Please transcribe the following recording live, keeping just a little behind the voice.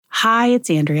Hi, it's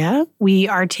Andrea. We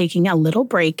are taking a little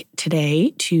break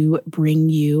today to bring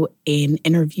you an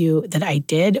interview that I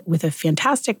did with a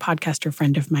fantastic podcaster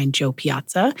friend of mine, Jo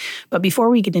Piazza. But before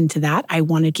we get into that, I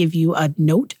want to give you a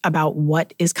note about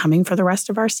what is coming for the rest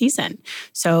of our season.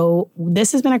 So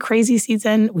this has been a crazy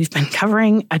season. We've been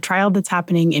covering a trial that's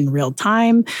happening in real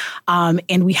time.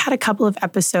 And we had a couple of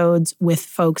episodes with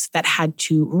folks that had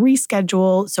to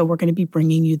reschedule. So we're going to be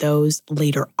bringing you those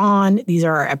later on. These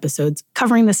are our episodes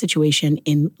covering the situation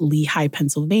in Lehigh,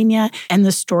 Pennsylvania, and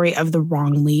the story of the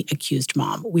wrongly accused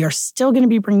mom. We are still going to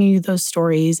be bringing you those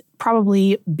stories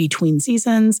probably between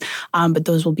seasons, but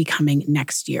those will be coming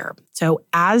next year. So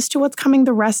as to what's coming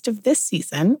the rest of this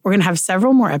season, we're going to have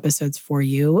several more episodes for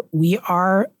you. We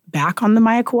are back on the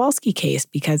Maya Kowalski case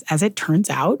because, as it turns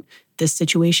out, this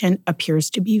situation appears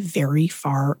to be very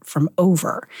far from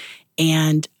over.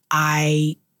 And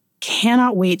I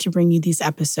cannot wait to bring you these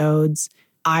episodes.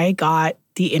 I got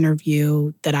the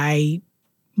interview that I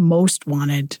most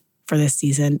wanted for this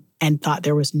season and thought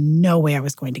there was no way I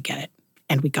was going to get it.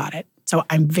 And we got it. So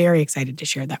I'm very excited to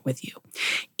share that with you.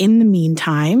 In the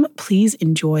meantime, please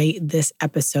enjoy this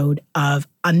episode of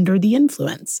Under the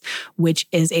Influence, which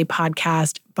is a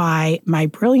podcast by my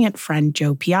brilliant friend,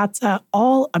 Jo Piazza,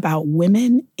 all about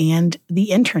women and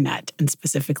the internet, and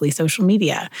specifically social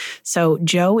media. So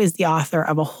Jo is the author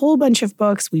of a whole bunch of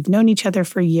books. We've known each other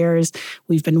for years.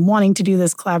 We've been wanting to do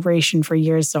this collaboration for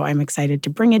years, so I'm excited to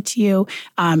bring it to you.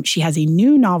 She has a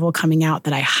new novel coming out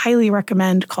that I highly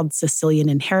recommend called Sicilian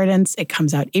Inheritance. It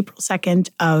comes out April 2nd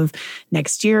of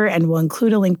next year, and we'll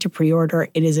include a link to pre-order.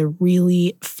 It is a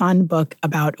really fun book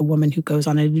about a woman who goes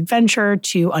on an adventure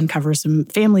to uncover some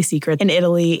family secrets in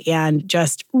Italy, and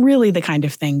just really the kind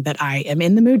of thing that I am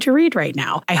in the mood to read right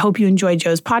now. I hope you enjoyed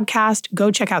Jo's podcast.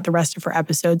 Go check out the rest of her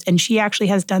episodes. And she actually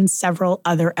has done several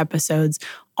other episodes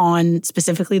on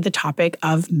specifically the topic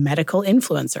of medical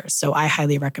influencers. So I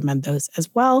highly recommend those as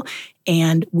well.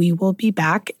 And we will be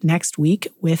back next week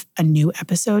with a new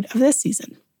episode of this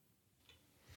season.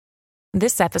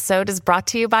 This episode is brought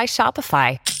to you by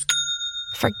Shopify.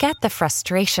 Forget the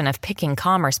frustration of picking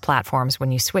commerce platforms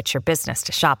when you switch your business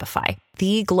to Shopify,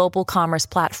 the global commerce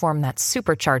platform that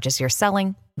supercharges your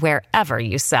selling wherever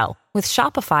you sell. With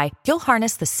Shopify, you'll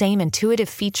harness the same intuitive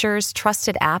features,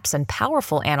 trusted apps, and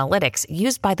powerful analytics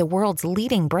used by the world's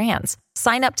leading brands.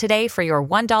 Sign up today for your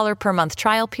 $1 per month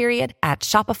trial period at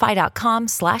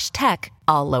shopify.com/tech,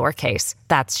 all lowercase.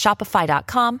 That's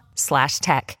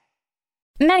shopify.com/tech.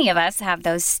 Many of us have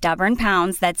those stubborn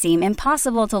pounds that seem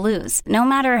impossible to lose, no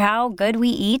matter how good we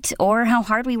eat or how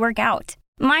hard we work out.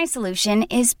 My solution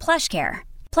is PlushCare.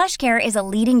 PlushCare is a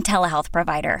leading telehealth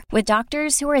provider with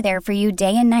doctors who are there for you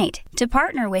day and night to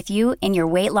partner with you in your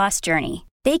weight loss journey.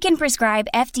 They can prescribe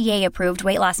FDA-approved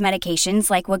weight loss medications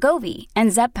like Wegovy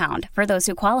and Zepbound for those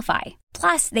who qualify.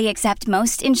 Plus, they accept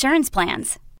most insurance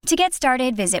plans. To get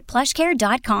started, visit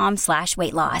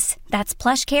plushcare.com/weightloss. That's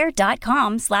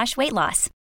plushcare.com/weightloss.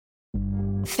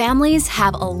 Families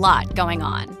have a lot going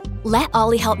on. Let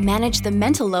Ollie help manage the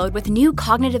mental load with new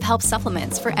cognitive help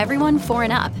supplements for everyone 4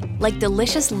 and up, like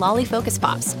delicious Lolly Focus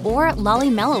Pops or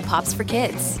Lolly Mellow Pops for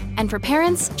kids. And for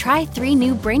parents, try 3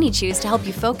 new Brainy Chews to help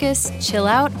you focus, chill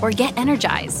out, or get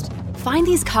energized. Find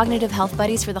these cognitive health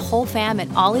buddies for the whole fam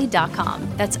at ollie.com.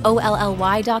 That's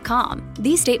OLLY.com.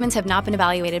 These statements have not been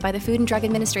evaluated by the Food and Drug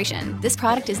Administration. This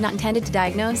product is not intended to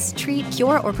diagnose, treat,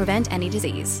 cure, or prevent any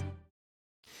disease.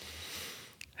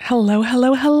 Hello,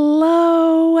 hello,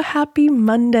 hello. Happy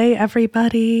Monday,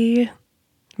 everybody.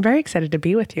 Very excited to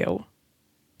be with you.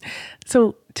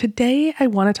 So today I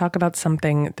want to talk about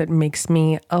something that makes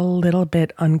me a little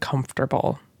bit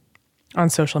uncomfortable on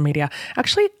social media.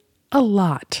 Actually, a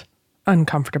lot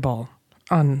uncomfortable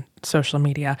on social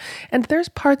media. And there's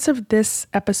parts of this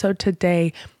episode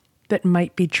today that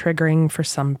might be triggering for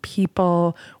some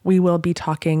people. We will be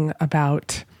talking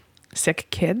about sick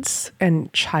kids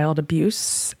and child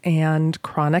abuse and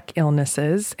chronic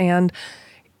illnesses. And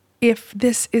if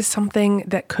this is something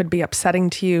that could be upsetting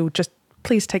to you, just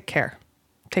please take care.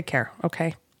 Take care,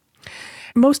 okay?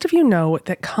 Most of you know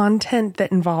that content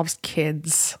that involves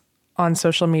kids on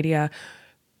social media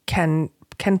can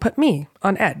put me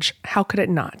on edge. How could it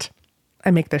not?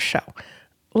 I make this show.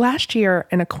 Last year,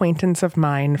 an acquaintance of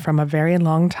mine from a very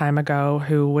long time ago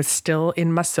who was still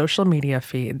in my social media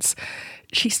feeds,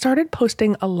 she started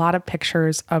posting a lot of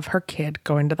pictures of her kid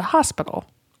going to the hospital.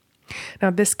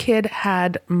 Now, this kid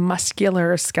had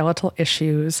muscular skeletal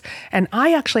issues, and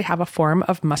I actually have a form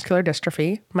of muscular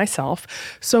dystrophy myself,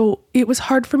 so it was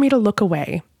hard for me to look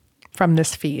away from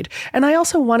this feed. And I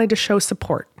also wanted to show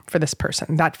support for this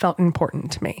person. That felt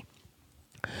important to me.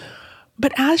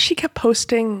 But as she kept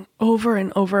posting over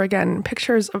and over again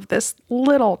pictures of this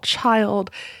little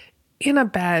child in a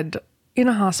bed, in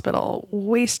a hospital,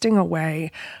 wasting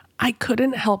away, I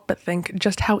couldn't help but think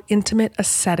just how intimate a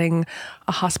setting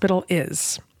a hospital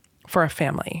is for a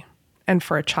family and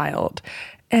for a child.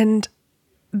 And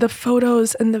the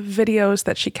photos and the videos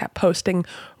that she kept posting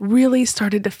really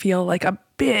started to feel like a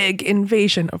big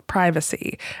invasion of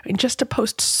privacy. I mean, just to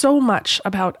post so much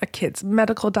about a kid's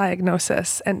medical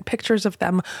diagnosis and pictures of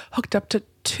them hooked up to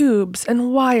tubes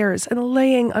and wires and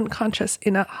laying unconscious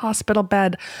in a hospital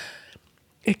bed,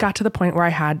 it got to the point where I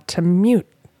had to mute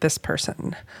this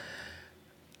person.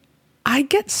 I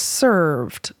get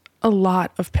served a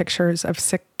lot of pictures of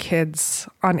sick kids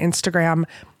on Instagram.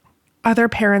 Other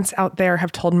parents out there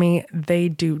have told me they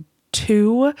do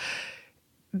too.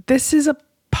 This is a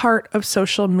part of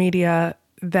social media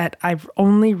that I've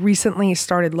only recently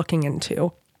started looking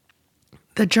into.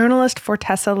 The journalist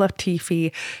Fortessa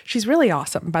Latifi, she's really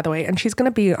awesome, by the way, and she's going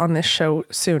to be on this show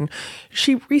soon.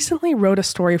 She recently wrote a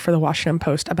story for the Washington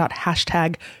Post about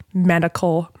hashtag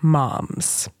medical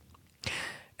moms.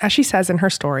 As she says in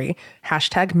her story,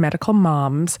 hashtag medical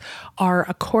moms are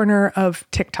a corner of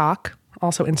TikTok,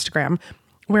 also Instagram,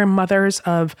 where mothers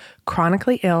of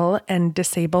chronically ill and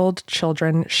disabled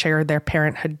children share their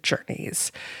parenthood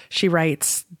journeys. She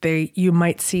writes, you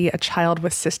might see a child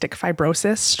with cystic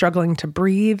fibrosis struggling to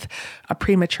breathe, a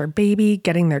premature baby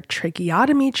getting their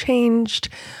tracheotomy changed,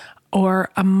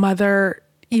 or a mother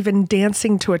even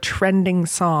dancing to a trending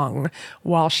song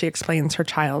while she explains her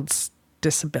child's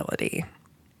disability.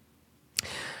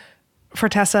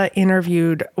 Fortessa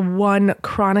interviewed one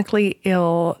chronically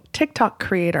ill TikTok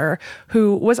creator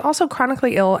who was also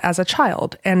chronically ill as a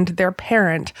child, and their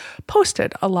parent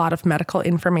posted a lot of medical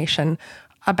information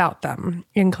about them,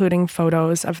 including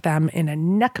photos of them in a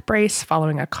neck brace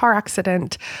following a car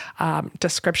accident,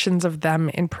 descriptions of them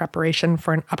in preparation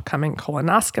for an upcoming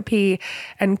colonoscopy.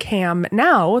 And Cam,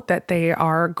 now that they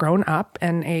are grown up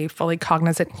and a fully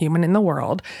cognizant human in the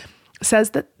world, says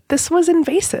that this was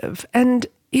invasive and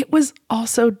it was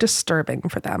also disturbing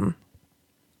for them.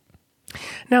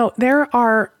 Now, there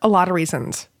are a lot of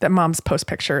reasons that moms post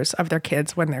pictures of their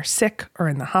kids when they're sick or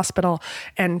in the hospital.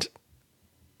 And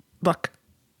look,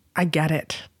 I get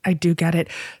it. I do get it.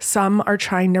 Some are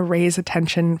trying to raise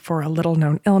attention for a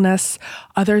little-known illness.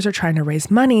 Others are trying to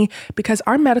raise money because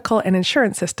our medical and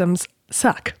insurance systems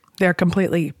suck. They're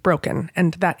completely broken,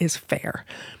 and that is fair.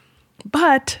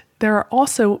 But there are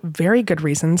also very good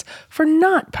reasons for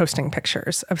not posting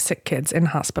pictures of sick kids in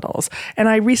hospitals. And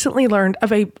I recently learned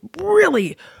of a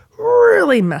really,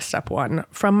 really messed up one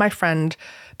from my friend,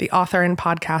 the author and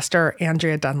podcaster,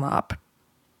 Andrea Dunlop.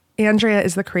 Andrea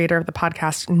is the creator of the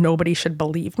podcast Nobody Should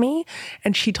Believe Me,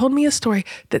 and she told me a story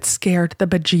that scared the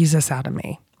bejesus out of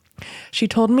me. She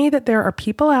told me that there are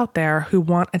people out there who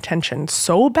want attention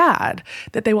so bad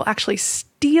that they will actually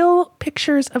steal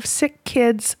pictures of sick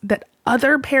kids that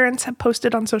other parents have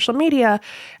posted on social media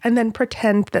and then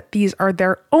pretend that these are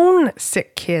their own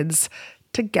sick kids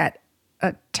to get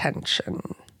attention.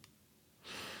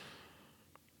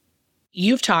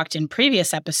 You've talked in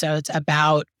previous episodes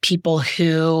about people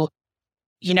who,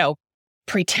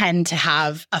 pretend to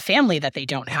have a family that they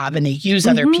don't have, and they use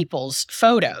other people's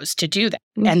photos to do that.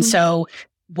 And so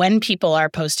when people are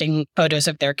posting photos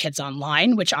of their kids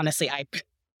online, which honestly I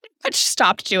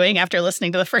stopped doing after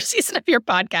listening to the first season of your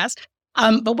podcast,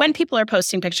 but when people are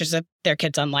posting pictures of their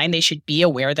kids online, they should be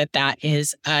aware that that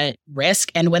is a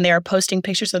risk. And when they are posting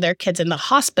pictures of their kids in the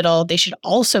hospital, they should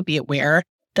also be aware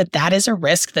that that is a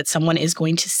risk, that someone is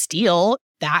going to steal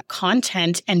that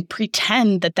content and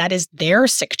pretend that that is their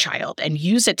sick child and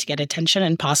use it to get attention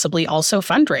and possibly also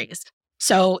fundraise.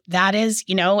 So that is,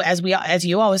 as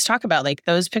you always talk about, like,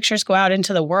 those pictures go out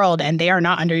into the world and they are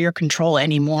not under your control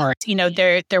anymore.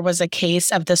 There was a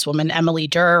case of this woman, Emily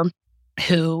Durr,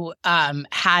 who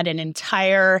had an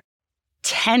entire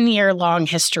 10-year-long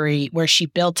history where she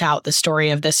built out the story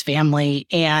of this family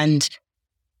and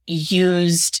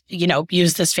used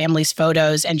this family's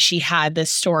photos. And she had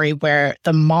this story where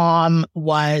the mom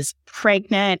was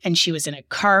pregnant and she was in a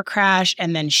car crash,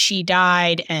 and then she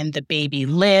died and the baby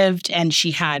lived. And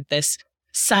she had this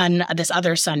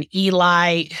other son,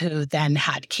 Eli, who then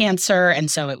had cancer. And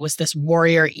so it was this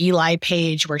Warrior Eli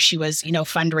page where she was,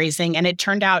 fundraising. And it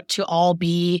turned out to all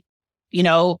be,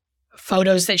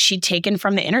 photos that she'd taken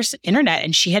from the internet,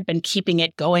 and she had been keeping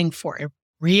it going for a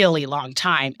really long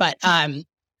time.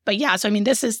 But yeah, so I mean,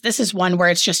 this is one where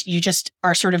it's just, you just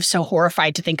are sort of so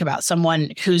horrified to think about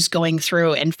someone who's going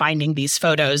through and finding these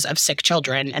photos of sick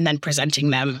children and then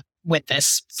presenting them with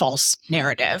this false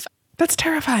narrative. That's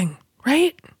terrifying,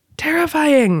 right?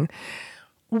 Terrifying.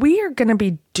 we are going to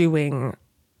be doing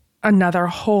another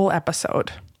whole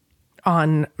episode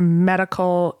on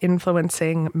medical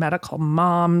influencing, medical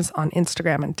moms on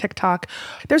Instagram and TikTok.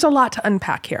 There's a lot to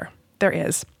unpack here. There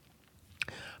is.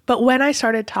 But when I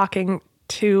started talking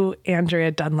to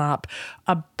Andrea Dunlop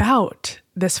about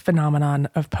this phenomenon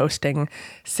of posting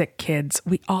sick kids,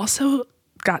 we also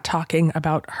got talking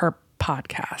about her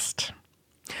podcast.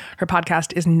 Her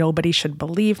podcast is Nobody Should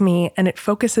Believe Me, and it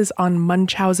focuses on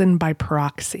Munchausen by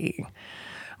proxy.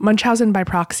 Munchausen by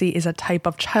proxy is a type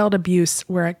of child abuse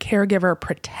where a caregiver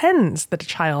pretends that a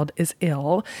child is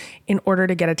ill in order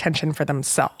to get attention for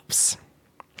themselves.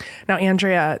 Now,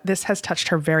 Andrea, this has touched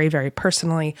her very, very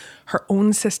personally. Her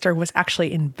own sister was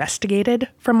actually investigated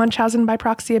for Munchausen by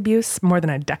proxy abuse more than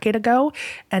a decade ago,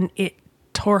 and it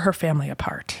tore her family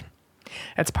apart.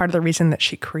 That's part of the reason that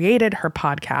she created her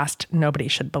podcast, Nobody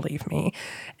Should Believe Me.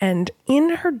 And in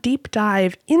her deep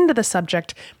dive into the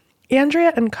subject,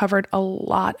 Andrea uncovered a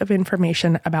lot of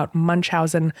information about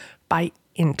Munchausen by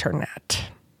internet.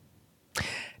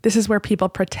 This is where people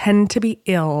pretend to be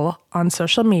ill on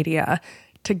social media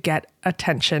to get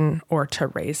attention or to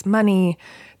raise money.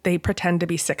 They pretend to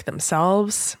be sick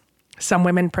themselves. Some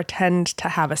women pretend to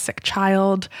have a sick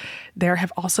child. There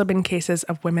have also been cases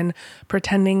of women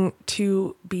pretending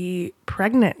to be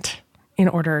pregnant in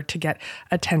order to get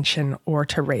attention or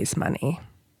to raise money.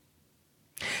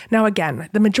 Now, again,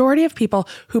 the majority of people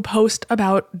who post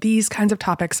about these kinds of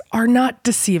topics are not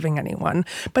deceiving anyone,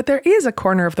 but there is a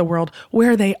corner of the world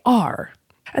where they are.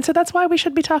 And so that's why we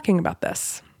should be talking about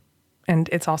this. And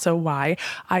it's also why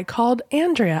I called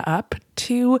Andrea up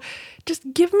to just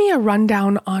give me a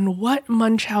rundown on what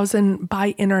Munchausen by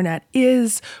internet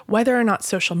is, whether or not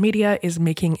social media is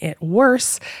making it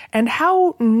worse, and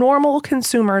how normal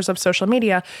consumers of social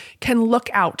media can look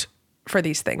out for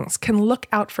these things, can look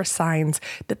out for signs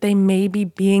that they may be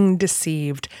being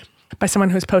deceived by someone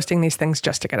who's posting these things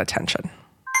just to get attention.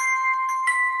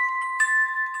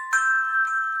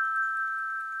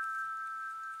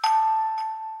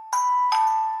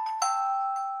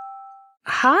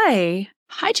 Hi.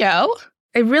 Hi, Jo.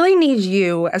 I really need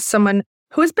you, as someone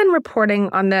who has been reporting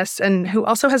on this and who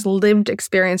also has lived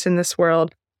experience in this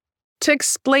world, to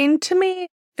explain to me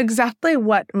exactly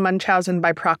what Munchausen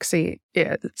by proxy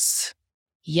is.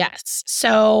 Yes.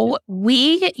 So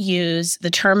we use the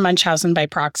term Munchausen by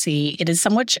proxy. It is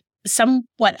somewhat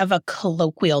of a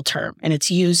colloquial term, and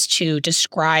it's used to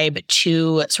describe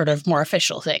two sort of more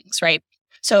official things, right?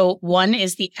 So one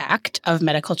is the act of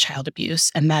medical child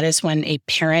abuse, and that is when a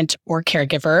parent or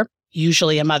caregiver,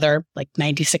 usually a mother, like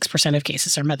 96% of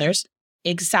cases are mothers,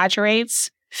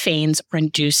 exaggerates, feigns, or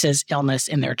induces illness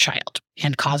in their child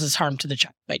and causes harm to the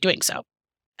child by doing so.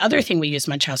 Other thing we use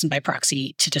Munchausen by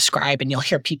proxy to describe, and you'll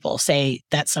hear people say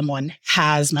that someone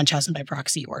has Munchausen by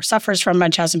proxy or suffers from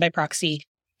Munchausen by proxy,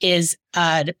 is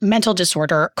a mental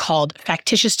disorder called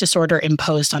factitious disorder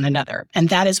imposed on another. And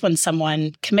that is when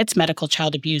someone commits medical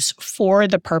child abuse for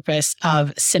the purpose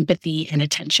of sympathy and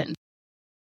attention.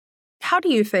 How do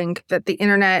you think that the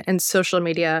internet and social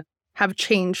media have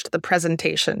changed the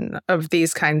presentation of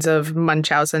these kinds of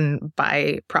Munchausen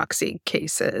by proxy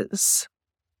cases?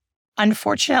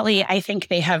 Unfortunately, I think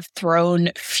they have thrown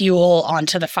fuel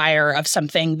onto the fire of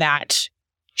something that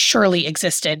surely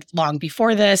existed long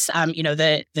before this.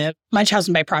 The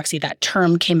Munchausen by proxy, that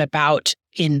term came about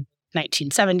in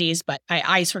 1970s, but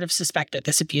I sort of suspect that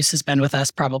this abuse has been with us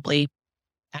probably,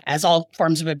 as all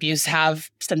forms of abuse have,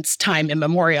 since time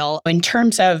immemorial. In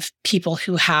terms of people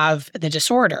who have the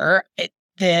disorder,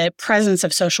 the presence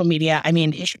of social media,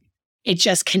 it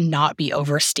just cannot be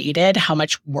overstated how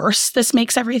much worse this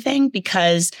makes everything,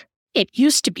 because it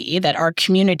used to be that our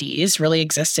communities really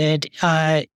existed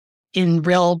in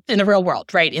the real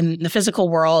world, right? In the physical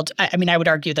world. I would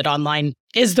argue that online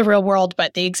is the real world,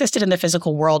 but they existed in the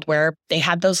physical world where they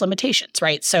had those limitations,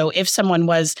 right? So if someone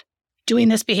was doing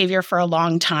this behavior for a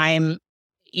long time,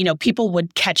 people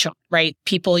would catch on, right?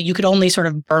 You could only sort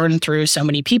of burn through so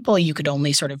many people. You could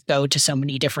only sort of go to so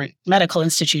many different medical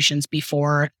institutions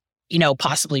before,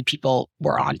 possibly people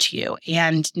were onto you.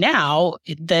 And now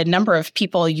the number of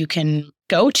people you can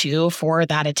go to for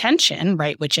that attention,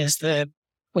 right, which is the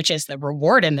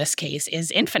reward in this case,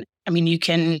 is infinite. You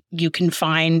can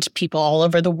find people all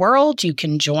over the world. You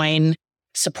can join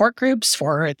support groups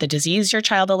for the disease your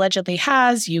child allegedly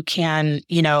has. You can,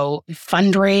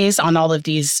 fundraise on all of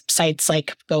these sites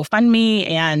like GoFundMe,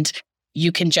 and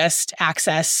you can just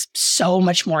access so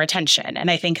much more attention.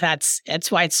 And I think that's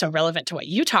why it's so relevant to what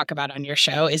you talk about on your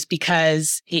show, is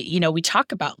because, we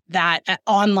talk about that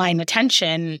online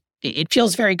attention it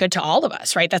feels very good to all of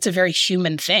us, right? That's a very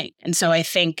human thing. And so I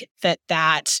think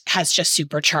that has just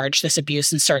supercharged this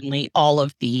abuse. And certainly all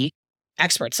of the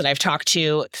experts that I've talked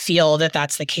to feel that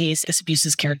that's the case. This abuse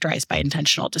is characterized by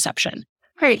intentional deception.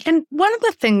 Right. And one of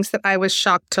the things that I was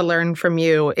shocked to learn from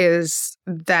you is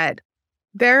that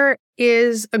there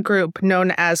is a group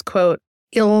known as, quote,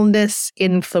 illness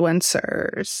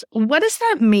influencers. What does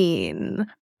that mean?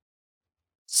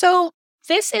 So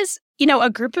this is, a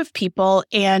group of people,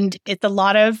 and it's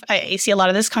I see a lot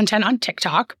of this content on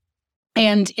TikTok,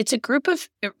 and it's a group of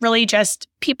really just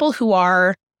people who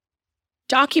are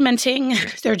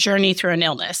documenting their journey through an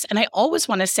illness. And I always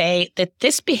want to say that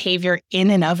this behavior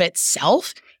in and of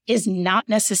itself is not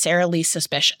necessarily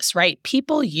suspicious, right?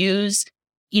 People use,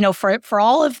 for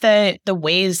all of the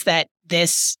ways that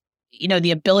this,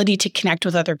 the ability to connect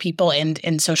with other people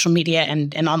and social media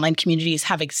and online communities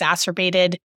have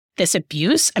exacerbated this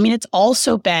abuse. I mean, it's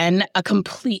also been a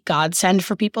complete godsend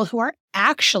for people who are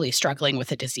actually struggling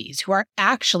with a disease, who are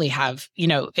actually have, in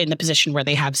the position where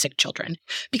they have sick children,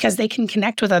 because they can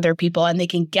connect with other people and they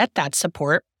can get that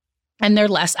support and they're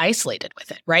less isolated with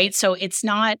it, right? So it's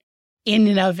not in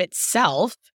and of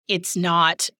itself, it's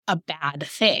not a bad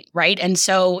thing, right? And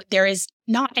so there is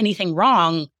not anything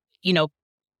wrong,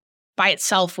 by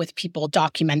itself with people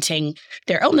documenting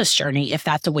their illness journey, if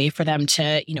that's a way for them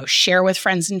to, share with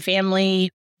friends and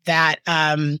family that,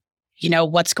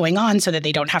 what's going on so that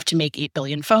they don't have to make 8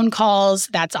 billion phone calls.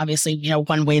 That's obviously,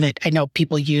 one way that I know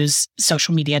people use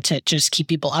social media to just keep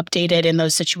people updated in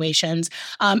those situations.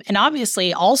 And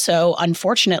obviously also,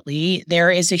 unfortunately,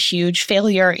 there is a huge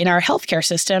failure in our healthcare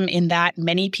system in that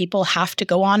many people have to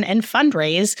go on and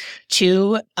fundraise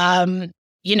to,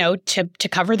 to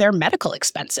cover their medical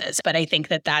expenses. But I think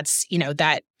that's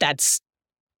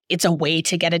it's a way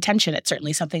to get attention. It's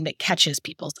certainly something that catches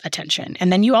people's attention.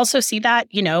 And then you also see that,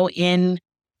 in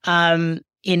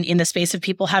the space of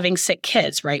people having sick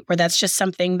kids, right? Where that's just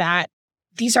something that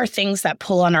these are things that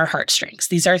pull on our heartstrings.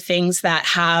 These are things that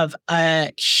have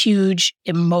a huge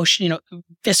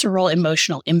visceral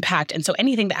emotional impact. And so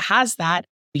anything that has that,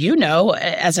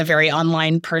 as a very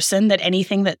online person, that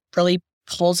anything that really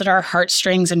pulls at our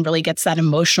heartstrings and really gets that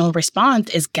emotional response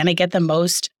is going to get the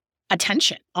most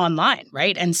attention online,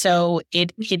 right? And so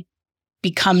it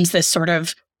becomes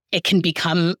it can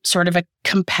become sort of a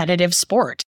competitive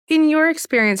sport. In your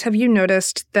experience, have you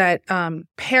noticed that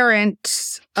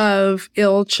parents of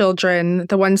ill children,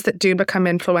 the ones that do become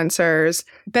influencers,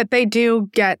 that they do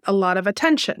get a lot of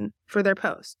attention for their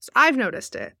posts? I've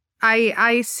noticed it.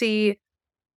 I see,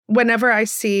 whenever I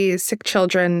see sick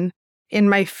children in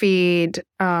my feed,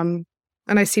 and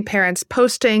I see parents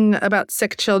posting about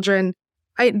sick children,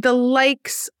 the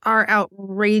likes are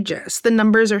outrageous. The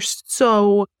numbers are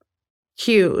so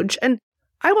huge. And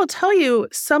I will tell you,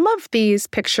 some of these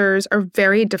pictures are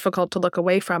very difficult to look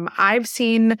away from. I've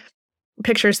seen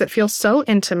pictures that feel so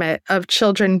intimate of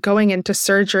children going into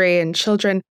surgery and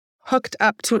children hooked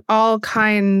up to all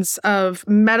kinds of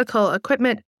medical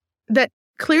equipment that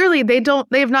clearly they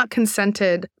have not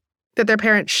consented that their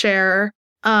parents share.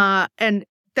 And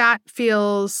that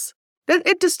feels...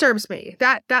 It disturbs me.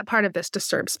 That part of this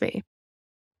disturbs me.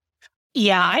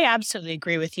 Yeah, I absolutely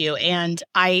agree with you. And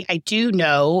I do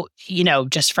know,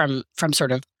 just from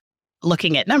sort of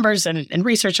looking at numbers and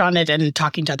research on it and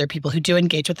talking to other people who do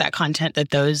engage with that content,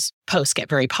 that those posts get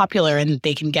very popular and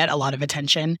they can get a lot of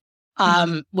attention,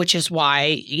 which is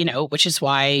why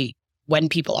when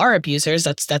people are abusers,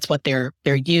 that's what they're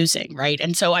using, right?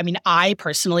 And so, I mean, I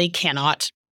personally cannot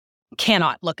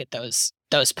look at those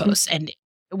posts and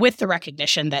with the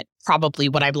recognition that probably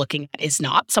what I'm looking at is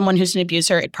not someone who's an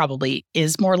abuser. It probably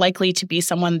is more likely to be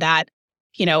someone that,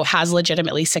 has a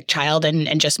legitimately sick child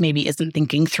and just maybe isn't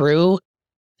thinking through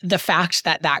the fact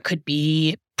that that could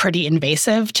be pretty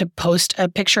invasive to post a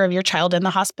picture of your child in the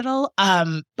hospital.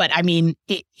 But I mean,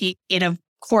 it of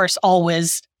course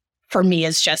always for me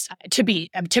is just to be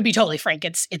totally frank,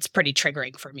 it's pretty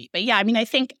triggering for me. But yeah, I mean, I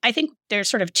think there's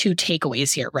sort of two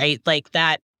takeaways here, right? Like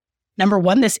that. Number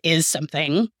one, this is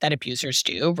something that abusers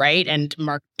do, right? And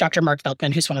Dr. Mark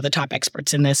Feldman, who's one of the top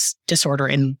experts in this disorder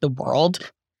in the world,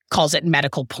 calls it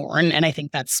medical porn. And I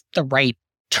think that's the right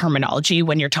terminology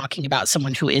when you're talking about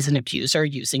someone who is an abuser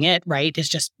using it, right? It's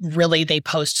just really, they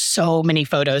post so many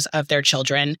photos of their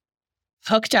children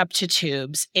hooked up to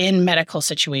tubes in medical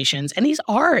situations. And these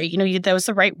are, that was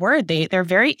the right word. They're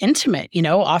very intimate.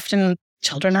 Often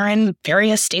children are in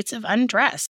various states of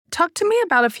undress. Talk to me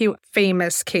about a few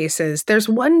famous cases. There's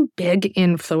one big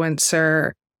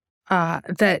influencer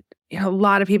that a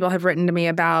lot of people have written to me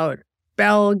about,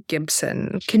 Belle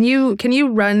Gibson. Can you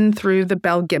run through the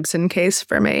Belle Gibson case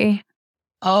for me?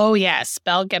 Oh, yes.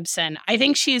 Belle Gibson. I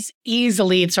think she's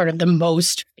easily sort of the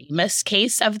most famous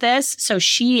case of this. So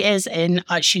she was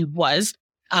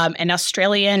an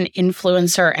Australian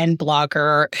influencer and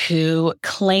blogger who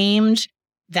claimed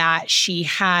that she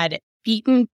had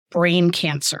beaten brain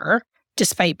cancer,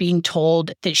 despite being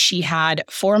told that she had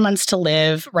 4 months to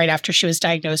live right after she was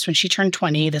diagnosed when she turned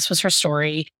 20. This was her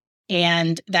story.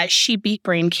 And that she beat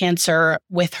brain cancer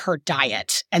with her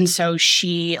diet. And so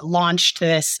she launched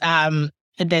this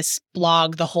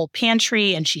blog, The Whole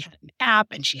Pantry, and she had an app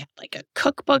and she had like a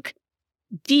cookbook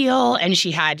deal. And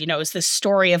she had, it was this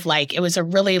story of like, it was a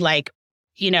really like,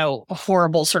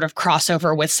 horrible sort of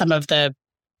crossover with some of the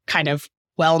kind of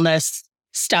wellness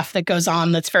stuff that goes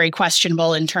on that's very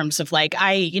questionable in terms of like,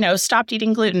 I, stopped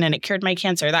eating gluten and it cured my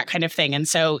cancer, that kind of thing. And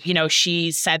so,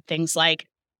 she said things like,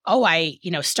 oh, I,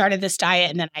 started this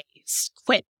diet and then I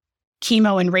quit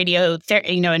chemo and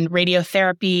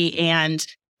radiotherapy and,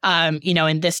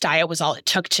 and this diet was all it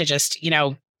took to just,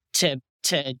 to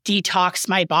detox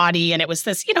my body. And it was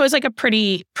this, it was like a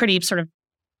pretty sort of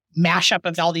mashup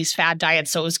of all these fad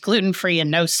diets. So it was gluten-free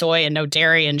and no soy and no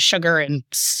dairy and sugar and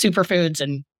superfoods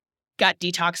and gut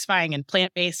detoxifying and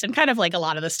plant-based and kind of like a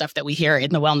lot of the stuff that we hear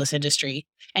in the wellness industry.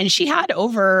 And she had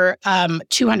over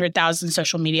 200,000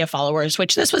 social media followers,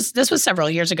 which this was several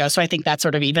years ago. So I think that's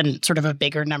sort of even sort of a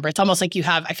bigger number. It's almost like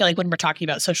I feel like when we're talking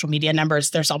about social media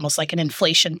numbers, there's almost like an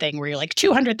inflation thing where you're like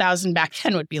 200,000 back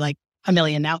then would be like a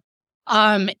million now.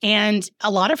 And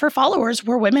a lot of her followers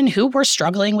were women who were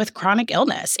struggling with chronic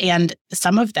illness. And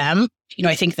some of them,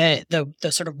 I think the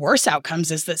sort of worse outcomes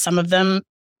is that some of them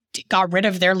got rid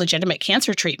of their legitimate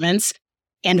cancer treatments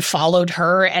and followed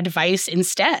her advice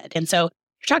instead. And so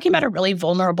you're talking about a really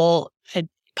vulnerable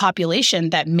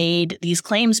population that made these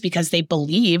claims because they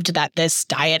believed that this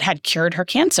diet had cured her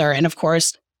cancer. And of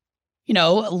course,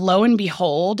 lo and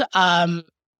behold,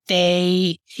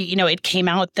 it came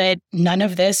out that none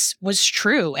of this was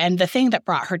true. And the thing that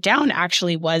brought her down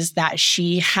actually was that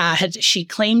she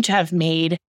claimed to have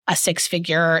made a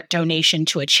 6-figure donation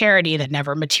to a charity that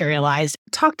never materialized.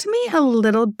 Talk to me a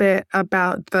little bit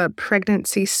about the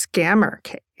pregnancy scammer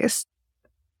case.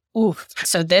 Oof.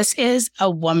 So this is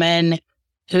a woman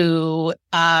who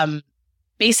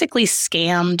basically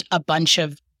scammed a bunch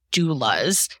of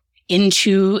doulas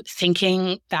into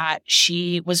thinking that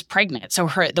she was pregnant. So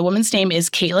the woman's name is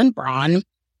Caitlin Braun,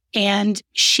 and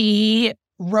she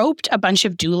roped a bunch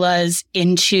of doulas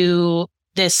into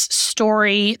this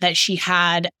story that she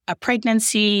had a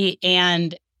pregnancy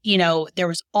and, there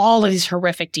was all of these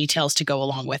horrific details to go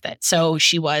along with it. So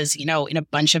she was, in a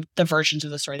bunch of the versions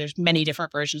of the story, there's many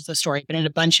different versions of the story, but in a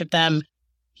bunch of them,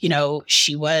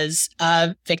 she was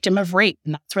a victim of rape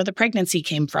and that's where the pregnancy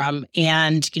came from.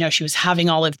 And, she was having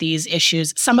all of these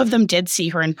issues. Some of them did see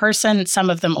her in person. Some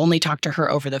of them only talked to her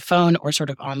over the phone or sort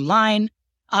of online.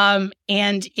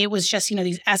 And it was just,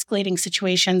 these escalating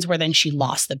situations where then she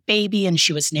lost the baby and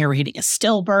she was narrating a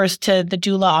stillbirth to the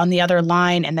doula on the other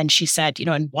line. And then she said, in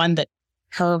one that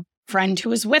her friend who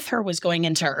was with her was going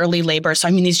into early labor.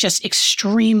 So, these just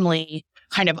extremely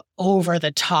kind of over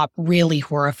the top, really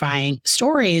horrifying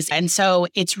stories. And so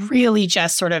it's really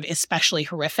just sort of especially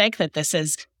horrific that this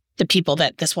is the people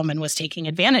that this woman was taking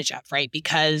advantage of, right?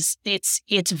 Because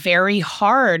it's very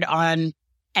hard on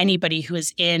anybody who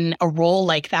is in a role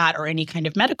like that or any kind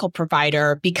of medical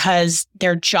provider because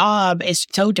their job is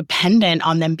so dependent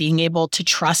on them being able to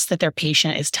trust that their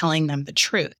patient is telling them the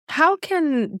truth. How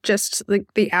can just like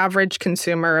the average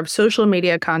consumer of social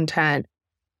media content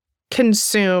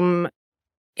consume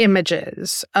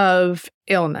images of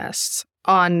illness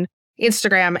on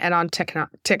Instagram and on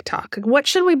TikTok? What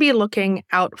should we be looking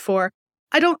out for?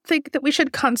 I don't think that we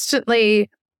should constantly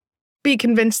be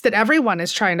convinced that everyone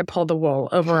is trying to pull the wool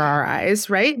over our eyes,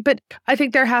 right? But I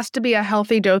think there has to be a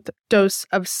healthy dose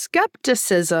of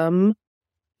skepticism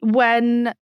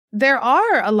when there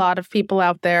are a lot of people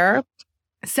out there,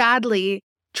 sadly,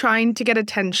 trying to get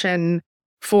attention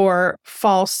for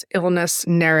false illness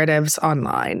narratives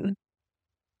online.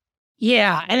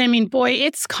 Yeah. And boy,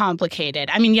 it's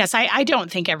complicated. Yes, I don't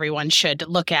think everyone should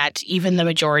look at even the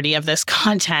majority of this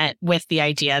content with the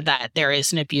idea that there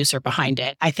is an abuser behind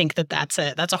it. I think that that's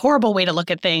a horrible way to look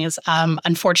at things.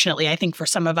 Unfortunately, I think for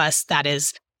some of us, that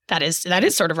is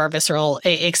sort of our visceral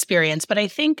experience. But I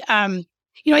think, I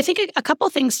think a couple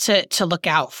of things to look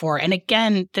out for. And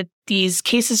again, that these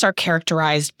cases are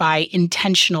characterized by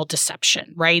intentional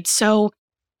deception, right? So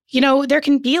there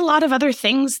can be a lot of other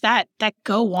things that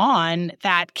go on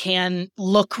that can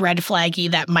look red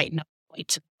flaggy that might not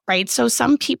quite, right? So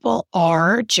some people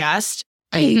are just,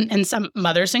 and some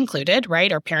mothers included,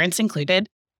 right, or parents included,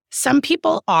 some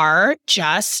people are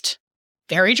just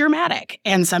very dramatic.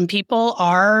 And some people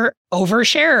are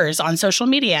oversharers on social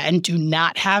media and do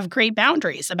not have great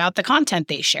boundaries about the content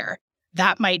they share.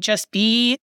 That might just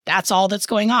be, that's all that's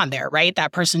going on there, right?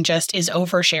 That person just is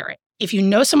oversharing. If you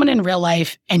know someone in real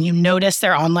life and you notice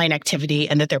their online activity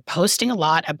and that they're posting a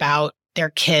lot about their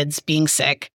kids being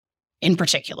sick in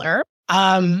particular,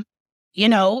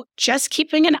 just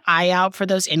keeping an eye out for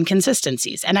those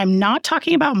inconsistencies. And I'm not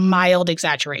talking about mild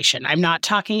exaggeration. I'm not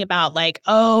talking about like,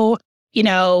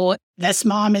 this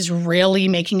mom is really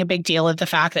making a big deal of the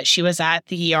fact that she was at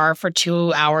the ER for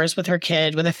 2 hours with her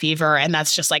kid with a fever. And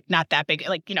that's just like not that big,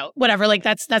 whatever. Like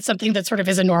that's something that sort of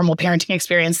is a normal parenting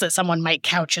experience that someone might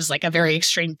couch as like a very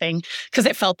extreme thing because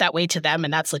it felt that way to them.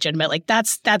 And that's legitimate. Like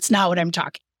that's not what I'm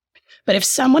talking. But if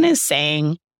someone is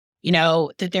saying,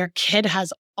 that their kid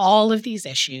has all of these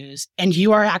issues and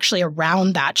you are actually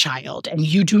around that child and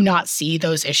you do not see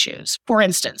those issues. For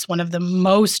instance, one of the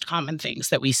most common things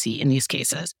that we see in these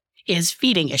cases is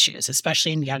feeding issues,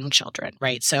 especially in young children,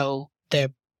 right? So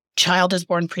the child is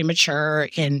born premature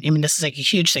this is like a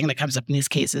huge thing that comes up in these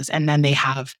cases. And then they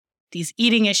have these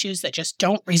eating issues that just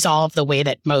don't resolve the way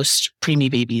that most preemie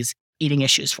babies' eating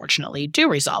issues, fortunately, do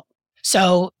resolve.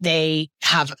 So they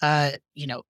have a,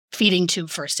 feeding tube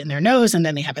first in their nose, and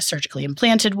then they have a surgically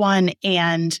implanted one.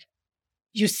 And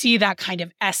you see that kind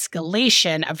of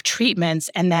escalation of treatments.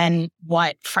 And then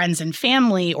what friends and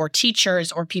family or teachers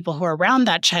or people who are around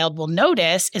that child will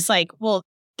notice is like, well,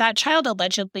 that child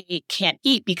allegedly can't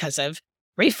eat because of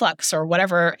reflux or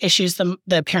whatever issues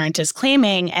the parent is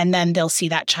claiming. And then they'll see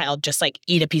that child just like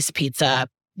eat a piece of pizza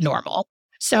normal.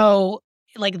 So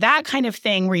like that kind of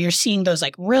thing where you're seeing those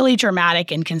like really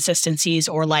dramatic inconsistencies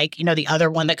or like, the other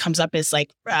one that comes up is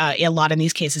like a lot in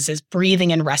these cases is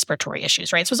breathing and respiratory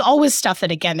issues, right? So it's always stuff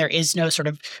that, again, there is no sort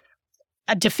of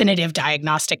a definitive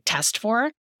diagnostic test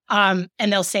for. And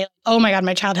they'll say, oh my God,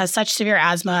 my child has such severe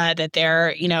asthma that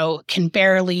they're, can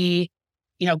barely,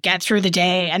 get through the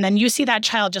day. And then you see that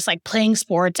child just like playing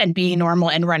sports and being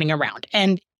normal and running around.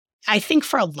 And I think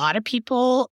for a lot of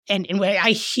people, and what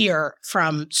I hear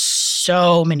from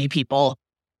so many people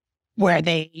where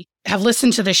they have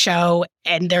listened to the show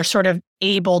and they're sort of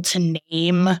able to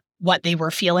name what they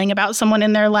were feeling about someone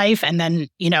in their life. And then,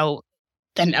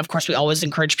 then of course we always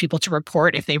encourage people to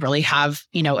report if they really have,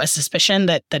 a suspicion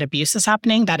that abuse is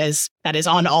happening. That is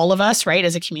on all of us, right,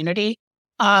 as a community.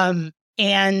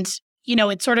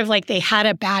 It's sort of like they had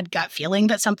a bad gut feeling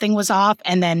that something was off.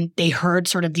 And then they heard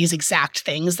sort of these exact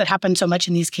things that happen so much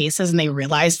in these cases. And they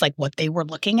realized like what they were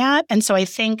looking at. And so I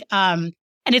think, and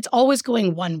it's always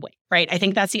going one way, right? I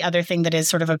think that's the other thing that is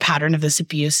sort of a pattern of this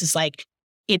abuse is like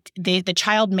the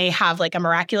child may have like a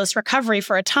miraculous recovery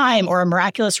for a time or a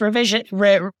miraculous remission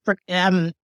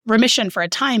for a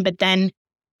time, but then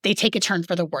they take a turn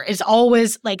for the worse. It's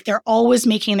always like they're always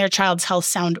making their child's health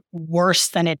sound worse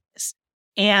than it is.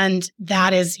 And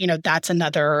that is, that's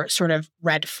another sort of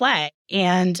red flag.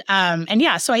 And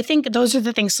yeah, so I think those are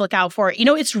the things to look out for.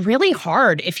 It's really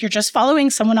hard if you're just following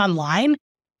someone online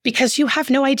because you have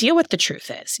no idea what the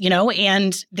truth is,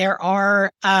 and there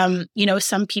are,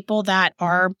 some people that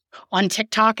are on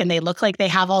TikTok and they look like they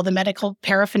have all the medical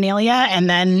paraphernalia and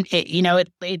then,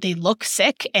 they look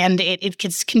sick and it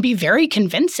can be very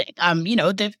convincing.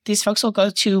 These folks will go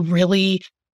to really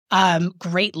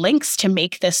great lengths to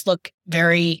make this look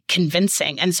very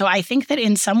convincing. And so I think that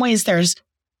in some ways there's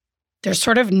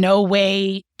sort of no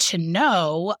way to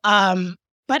know.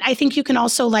 But I think you can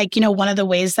also one of the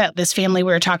ways that this family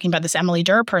we were talking about, this Emily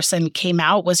Durr person came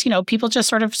out was, people just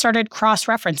sort of started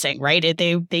cross-referencing, right?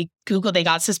 They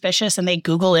got suspicious and they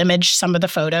Google imaged some of the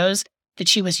photos that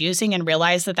she was using and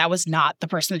realized that was not the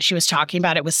person that she was talking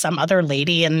about. It was some other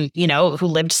lady and, who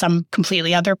lived some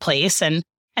completely other place.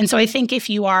 And so I think if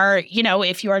you are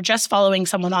just following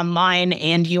someone online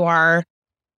and you are,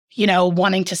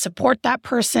 wanting to support that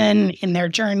person in their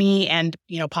journey and,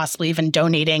 possibly even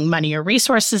donating money or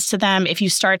resources to them, if you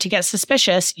start to get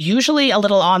suspicious, usually a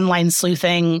little online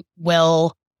sleuthing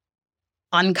will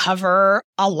uncover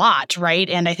a lot, right?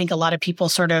 And I think a lot of people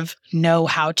sort of know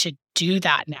how to do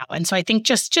that now. And so I think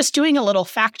just doing a little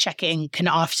fact checking can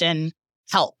often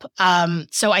help.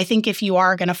 So I think if you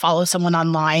are going to follow someone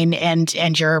online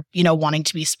and you're, wanting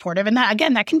to be supportive, and that,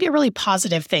 again, that can be a really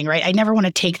positive thing, right? I never want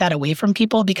to take that away from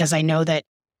people because I know that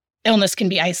illness can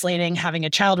be isolating. Having a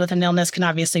child with an illness can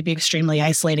obviously be extremely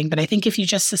isolating. But I think if you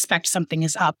just suspect something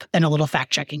is up, then a little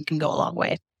fact checking can go a long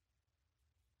way.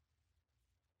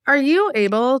 Are you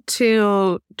able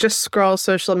to just scroll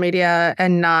social media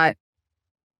and not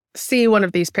see one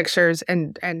of these pictures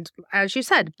and as you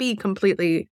said, be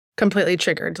completely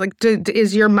triggered? Like,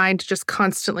 is your mind just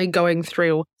constantly going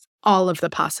through all of the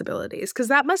possibilities? Because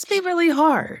that must be really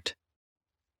hard.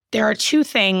 There are two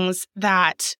things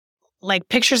that, like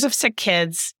pictures of sick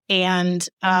kids and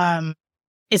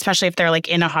especially if they're like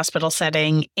in a hospital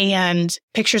setting, and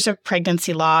pictures of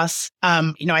pregnancy loss.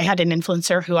 I had an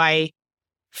influencer who I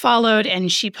followed,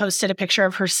 and she posted a picture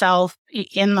of herself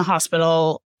in the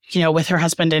hospital, with her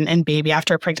husband and baby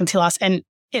after a pregnancy loss. And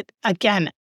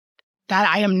that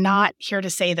I am not here to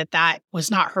say that was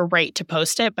not her right to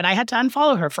post it, but I had to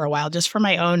unfollow her for a while just for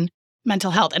my own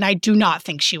mental health. And I do not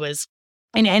think she was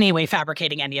in any way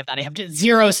fabricating any of that. I have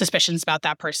zero suspicions about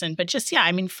that person. But just,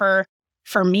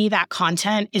 for me, that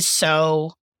content is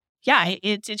so,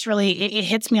 it's really, it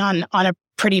hits me on a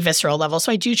pretty visceral level.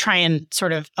 So I do try and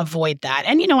sort of avoid that.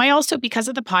 And, I also, because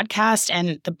of the podcast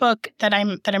and the book that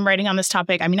I'm writing on this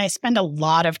topic, I spend a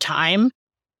lot of time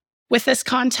with this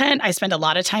content. I spend a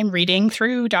lot of time reading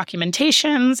through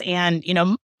documentations and,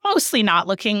 mostly not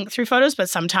looking through photos, but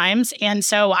sometimes. And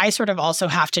so I sort of also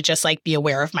have to just be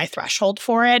aware of my threshold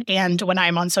for it. And when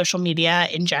I'm on social media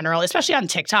in general, especially on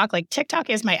TikTok, TikTok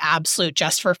is my absolute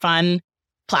just for fun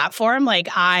platform.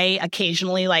 I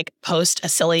occasionally post a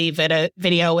silly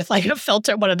video with a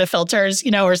filter, one of the filters,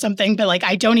 or something. But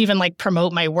I don't even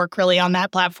promote my work really on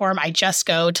that platform. I just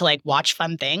go to watch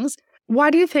fun things. Why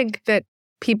do you think that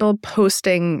people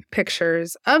posting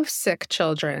pictures of sick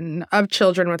children, of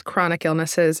children with chronic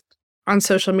illnesses on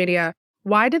social media,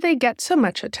 why do they get so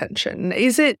much attention?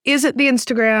 Is it the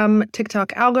Instagram,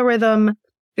 TikTok algorithm?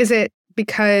 Is it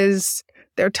because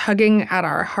they're tugging at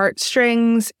our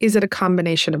heartstrings? Is it a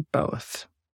combination of both?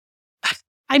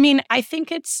 I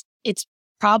think it's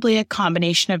probably a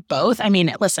combination of both.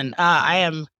 Listen, I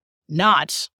am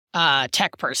not a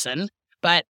tech person,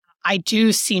 but I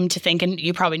do seem to think, and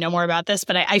you probably know more about this,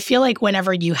 but I feel like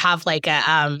whenever you have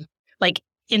Instagram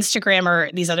or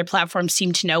these other platforms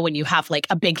seem to know when you have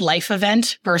a big life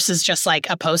event versus just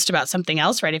a post about something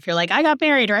else, right? If you're I got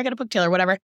married or I got a book deal or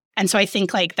whatever. And so I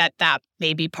think that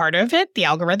may be part of it, the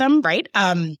algorithm, right?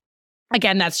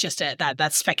 Again, that's just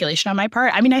that's speculation on my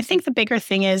part. I think the bigger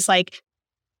thing is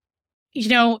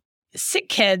sick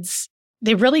kids,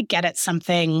 they really get at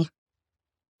something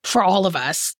for all of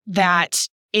us that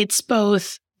it's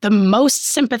both the most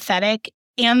sympathetic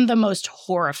and the most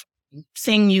horrifying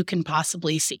thing you can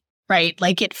possibly see, right?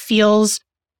 It feels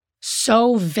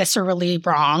so viscerally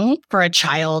wrong for a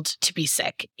child to be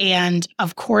sick. And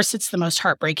of course, it's the most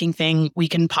heartbreaking thing we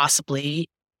can possibly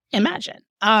imagine.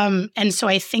 And so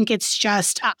I think it's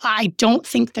just, I don't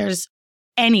think there's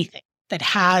anything that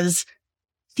has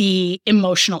the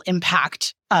emotional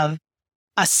impact of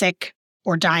a sick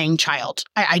or dying child.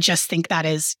 I just think that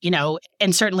is,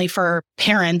 and certainly for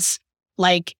parents,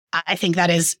 I think that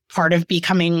is part of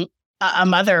becoming a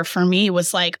mother for me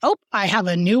was I have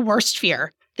a new worst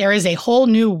fear. There is a whole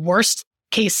new worst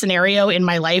case scenario in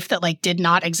my life that did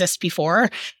not exist before.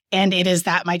 And it is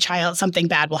that something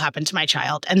bad will happen to my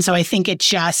child. And so I think it's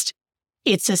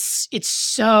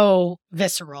so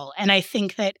visceral. And I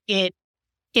think that it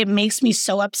makes me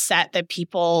so upset that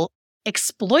people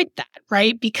exploit that,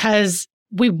 right? Because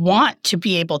we want to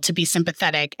be able to be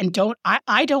sympathetic and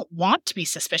I don't want to be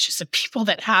suspicious of people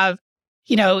that have,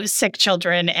 sick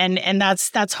children. And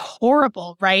that's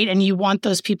horrible, right? And you want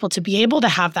those people to be able to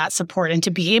have that support and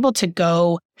to be able to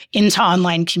go into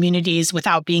online communities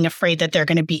without being afraid that they're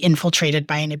going to be infiltrated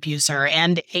by an abuser.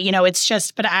 And, it's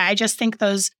just, but I just think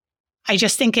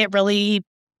it really,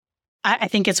 I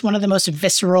think it's one of the most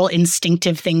visceral,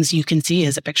 instinctive things you can see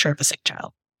is a picture of a sick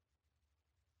child.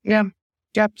 Yeah.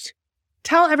 Yep.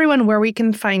 Tell everyone where we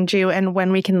can find you and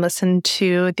when we can listen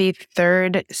to the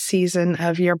 3rd season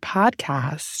of your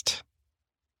podcast.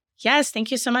 Yes, thank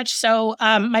you so much. So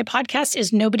my podcast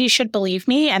is Nobody Should Believe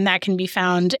Me, and that can be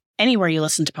found anywhere you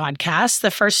listen to podcasts. The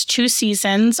first 2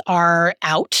 seasons are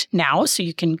out now, so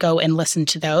you can go and listen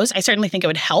to those. I certainly think it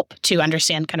would help to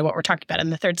understand kind of what we're talking about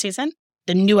in the 3rd season.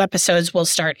 The new episodes will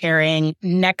start airing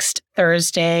next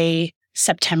Thursday,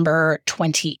 September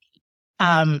 28th.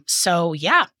 So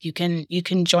yeah, you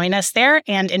can join us there.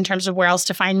 And in terms of where else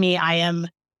to find me, I am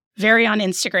very on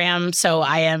Instagram. So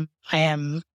I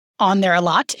am on there a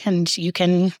lot and you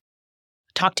can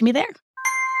talk to me there.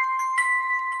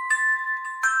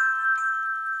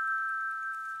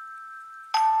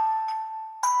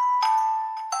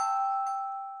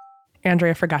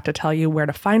 Andrea forgot to tell you where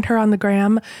to find her on the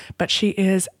gram, but she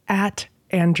is at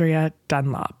Andrea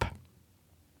Dunlop.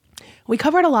 We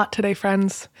covered a lot today,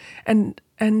 friends, and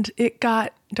it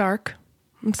got dark.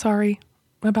 I'm sorry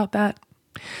about that.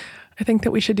 I think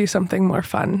that we should do something more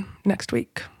fun next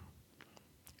week.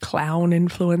 Clown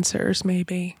influencers,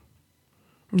 maybe.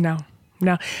 No,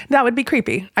 No, that would be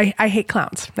creepy. I hate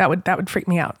clowns. That would freak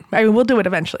me out. I mean, we'll do it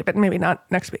eventually, but maybe not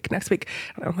next week. Next week,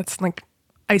 I don't know, it's like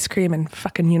ice cream and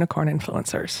fucking unicorn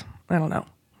influencers. I don't know.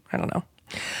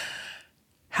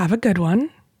 Have a good one.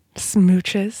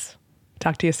 Smooches.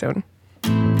 Talk to you soon.